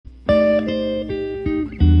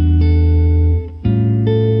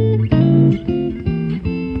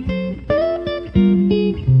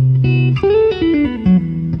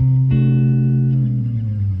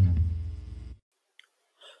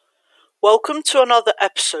Welcome to another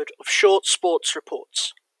episode of Short Sports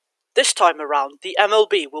Reports. This time around, the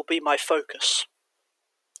MLB will be my focus.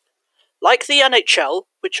 Like the NHL,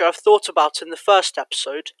 which I have thought about in the first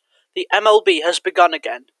episode, the MLB has begun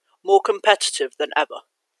again, more competitive than ever.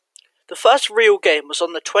 The first real game was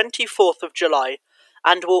on the 24th of July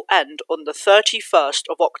and will end on the 31st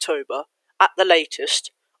of October, at the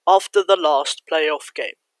latest, after the last playoff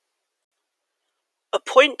game. A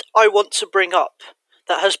point I want to bring up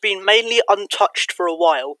that has been mainly untouched for a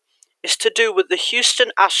while is to do with the Houston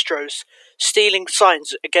Astros stealing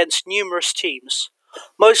signs against numerous teams,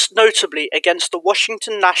 most notably against the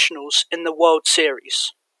Washington Nationals in the World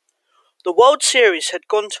Series. The World Series had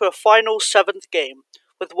gone to a final seventh game,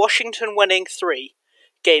 with Washington winning 3,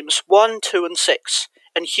 games 1, 2 and 6,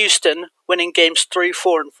 and Houston winning games 3,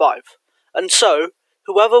 4 and 5, and so,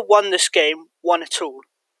 whoever won this game won it all.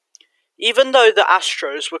 Even though the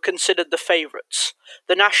Astros were considered the favourites,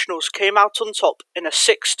 the Nationals came out on top in a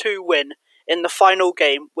 6-2 win in the final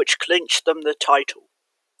game, which clinched them the title.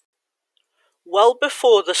 Well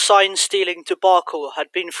before the sign-stealing debacle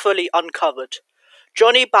had been fully uncovered,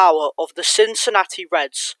 Johnny Bauer of the Cincinnati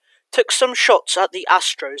Reds took some shots at the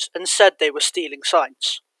Astros and said they were stealing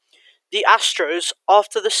signs. The Astros,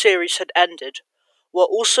 after the series had ended, were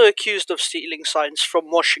also accused of stealing signs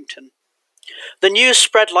from Washington. The news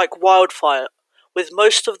spread like wildfire, with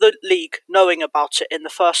most of the league knowing about it in the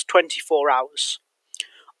first 24 hours.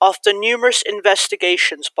 After numerous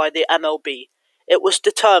investigations by the MLB, it was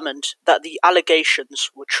determined that the allegations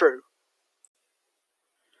were true.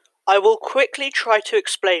 I will quickly try to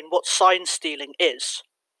explain what sign stealing is.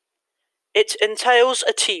 It entails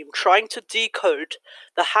a team trying to decode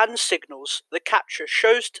the hand signals the catcher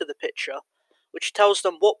shows to the pitcher, which tells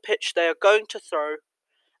them what pitch they are going to throw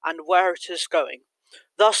and where it is going,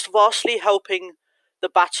 thus vastly helping the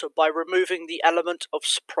batter by removing the element of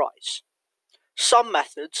surprise. Some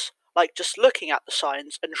methods, like just looking at the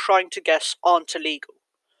signs and trying to guess, aren't illegal,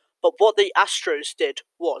 but what the Astros did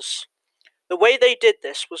was. The way they did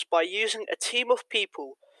this was by using a team of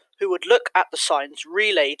people who would look at the signs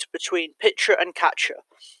relayed between pitcher and catcher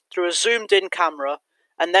through a zoomed-in camera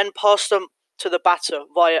and then pass them to the batter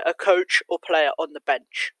via a coach or player on the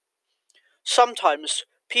bench. Sometimes,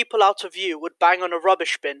 people out of view would bang on a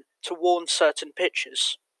rubbish bin to warn certain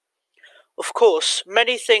pitches. Of course,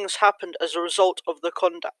 many things happened as a result of the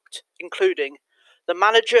conduct, including the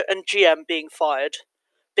manager and GM being fired,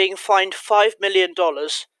 being fined $5 million,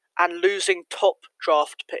 and losing top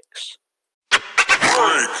draft picks.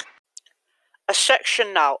 A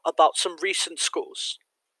section now about some recent scores.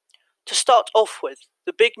 To start off with,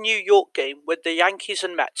 the big New York game with the Yankees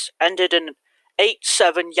and Mets ended in an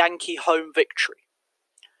 8-7 Yankee home victory.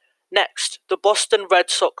 Next, the Boston Red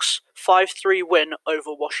Sox 5-3 win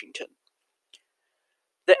over Washington.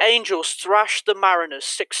 The Angels thrashed the Mariners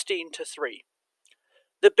 16-3.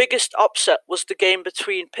 The biggest upset was the game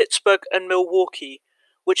between Pittsburgh and Milwaukee,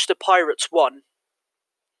 which the Pirates won.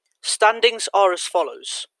 Standings are as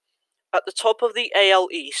follows. At the top of the AL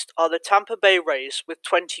East are the Tampa Bay Rays with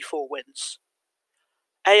 24 wins.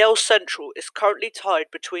 AL Central is currently tied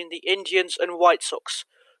between the Indians and White Sox,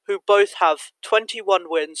 who both have 21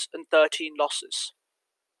 wins and 13 losses.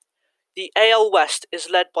 The AL West is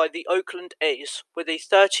led by the Oakland A's with a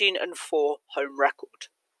 13-4 home record.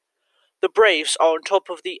 The Braves are on top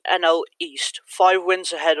of the NL East, 5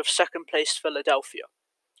 wins ahead of second-placed Philadelphia.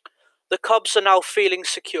 The Cubs are now feeling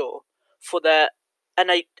secure for their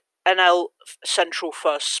NL Central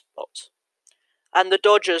first spot. And the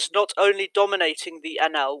Dodgers not only dominating the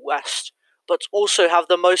NL West, but also have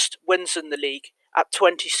the most wins in the league at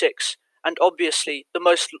 26, and obviously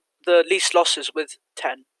the least losses with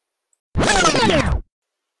 10.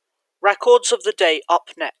 Records of the day up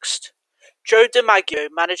next. Joe DiMaggio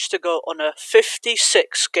managed to go on a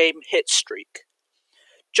 56-game hit streak.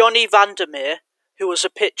 Johnny Vandermeer, who was a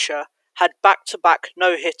pitcher, had back-to-back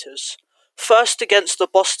no-hitters, first against the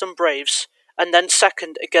Boston Braves and then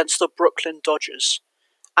second against the Brooklyn Dodgers.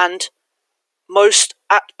 And most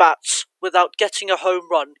at-bats without getting a home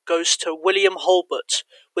run goes to William Holbert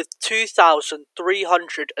with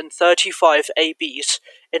 2,335 ABs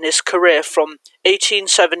in his career from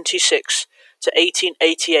 1876 to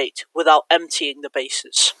 1888 without emptying the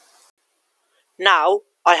bases. Now,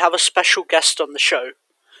 I have a special guest on the show,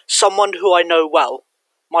 someone who I know well,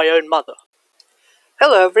 my own mother.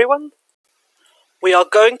 Hello everyone. We are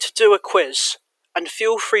going to do a quiz, and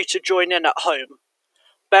feel free to join in at home.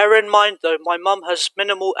 Bear in mind though, my mum has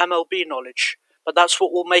minimal MLB knowledge, but that's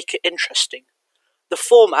what will make it interesting. The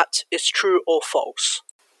format is true or false.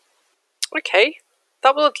 Okay,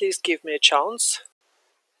 that will at least give me a chance.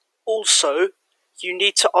 Also, You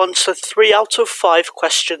need to answer 3 out of 5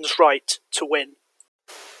 questions right to win.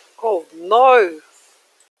 Oh no!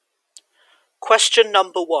 Question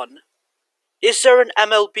number 1. Is there an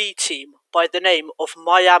MLB team by the name of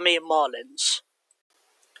Miami Marlins?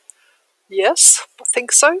 Yes, I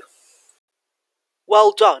think so.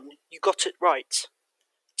 Well done, you got it right.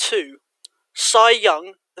 2. Cy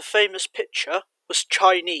Young, the famous pitcher, was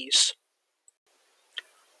Chinese.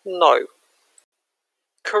 No.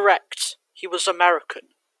 Correct, he was American.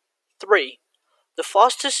 3. The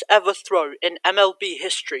fastest ever throw in MLB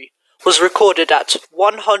history was recorded at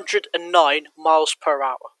 109 miles per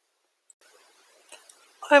hour.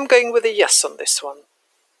 I'm going with a yes on this one.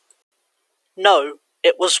 No,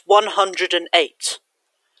 it was 108.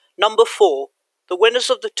 Number 4. The winners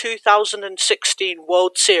of the 2016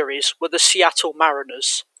 World Series were the Seattle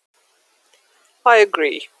Mariners. I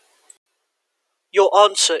agree. Your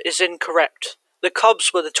answer is incorrect. The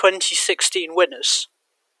Cubs were the 2016 winners.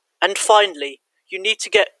 And finally, you need to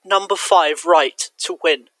get number 5 right to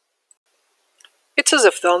win. It's as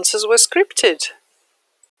if the answers were scripted.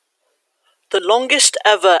 The longest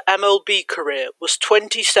ever MLB career was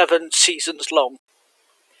 27 seasons long.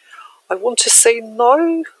 I want to say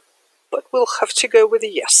no, but we'll have to go with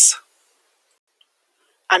a yes.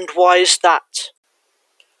 And why is that?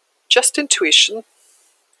 Just intuition.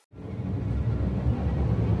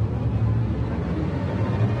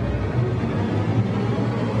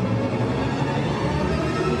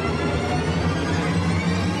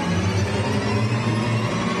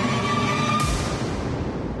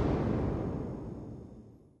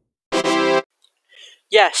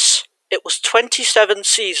 Yes, it was 27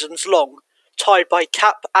 seasons long, tied by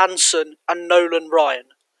Cap Anson and Nolan Ryan.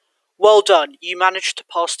 Well done, you managed to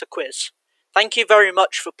pass the quiz. Thank you very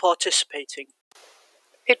much for participating.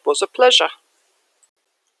 It was a pleasure.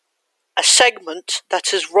 A segment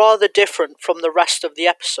that is rather different from the rest of the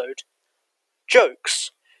episode.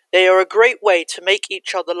 Jokes. They are a great way to make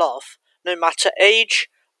each other laugh, no matter age,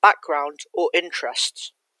 background, or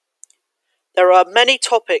interests. There are many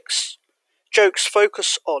topics jokes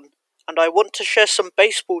focus on, and I want to share some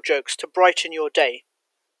baseball jokes to brighten your day.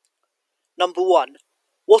 Number 1.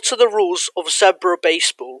 What are the rules of zebra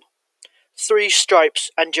baseball? 3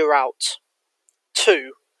 stripes and you're out.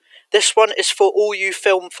 2. This one is for all you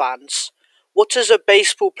film fans. What is a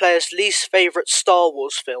baseball player's least favourite Star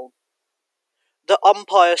Wars film? The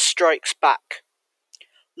Umpire Strikes Back.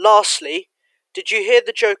 Lastly, did you hear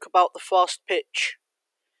the joke about the fast pitch?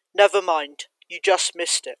 Never mind, you just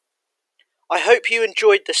missed it. I hope you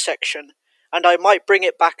enjoyed this section, and I might bring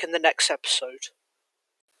it back in the next episode.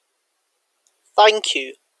 Thank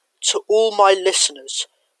you to all my listeners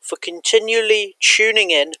for continually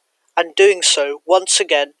tuning in and doing so once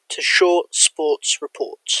again to Short Sports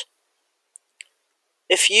Report.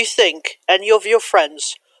 If you think any of your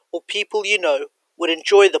friends or people you know would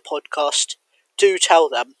enjoy the podcast, do tell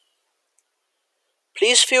them.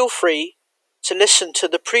 Please feel free to listen to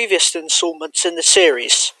the previous installments in the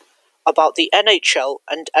series about the NHL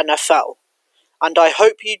and NFL, and I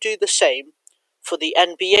hope you do the same for the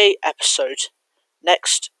NBA episode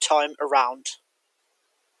next time around.